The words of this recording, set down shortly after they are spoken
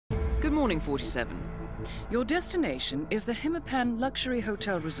Good morning, 47. Your destination is the Hitman luxury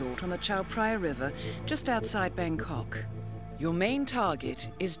hotel resort on the Chao Phraya River, just outside Bangkok. Your main target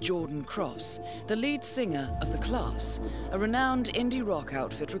is Jordan Cross, the lead singer of The Class, a renowned indie rock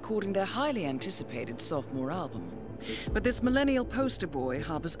outfit recording their highly anticipated sophomore album. But this millennial poster boy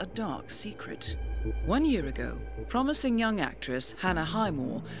harbors a dark secret. 1 year ago, promising young actress Hannah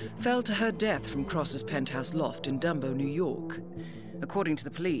Highmore fell to her death from Cross's penthouse loft in Dumbo, New York. According to the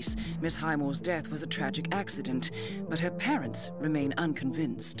police, Miss Highmore's death was a tragic accident, but her parents remain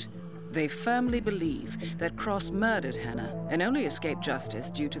unconvinced. They firmly believe that Cross murdered Hannah and only escaped justice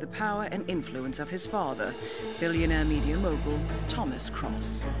due to the power and influence of his father, billionaire media mogul Thomas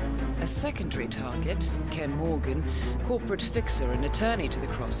Cross. A secondary target, Ken Morgan, corporate fixer and attorney to the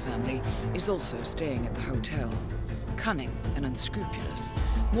Cross family, is also staying at the hotel. Cunning and unscrupulous,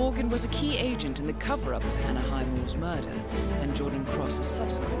 Morgan was a key agent in the cover-up of Hannah Highmore's murder and Jordan Cross's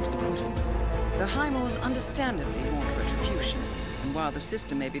subsequent acquittal. The Highmores understandably want retribution, and while the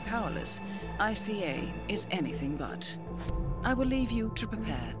system may be powerless, ICA is anything but. I will leave you to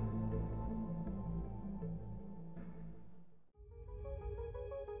prepare.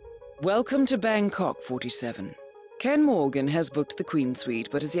 Welcome to Bangkok, 47. Ken Morgan has booked the Queen Suite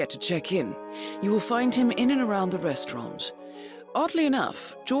but has yet to check in. You will find him in and around the restaurant. Oddly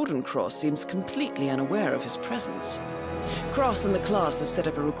enough, Jordan Cross seems completely unaware of his presence. Cross and The Class have set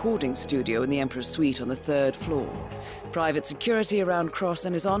up a recording studio in the Emperor's Suite on the 3rd floor. Private security around Cross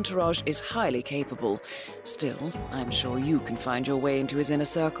and his entourage is highly capable. Still, I'm sure you can find your way into his inner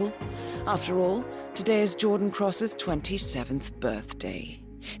circle. After all, today is Jordan Cross's 27th birthday.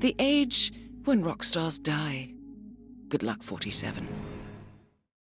 The age when rock stars die. Good luck, 47.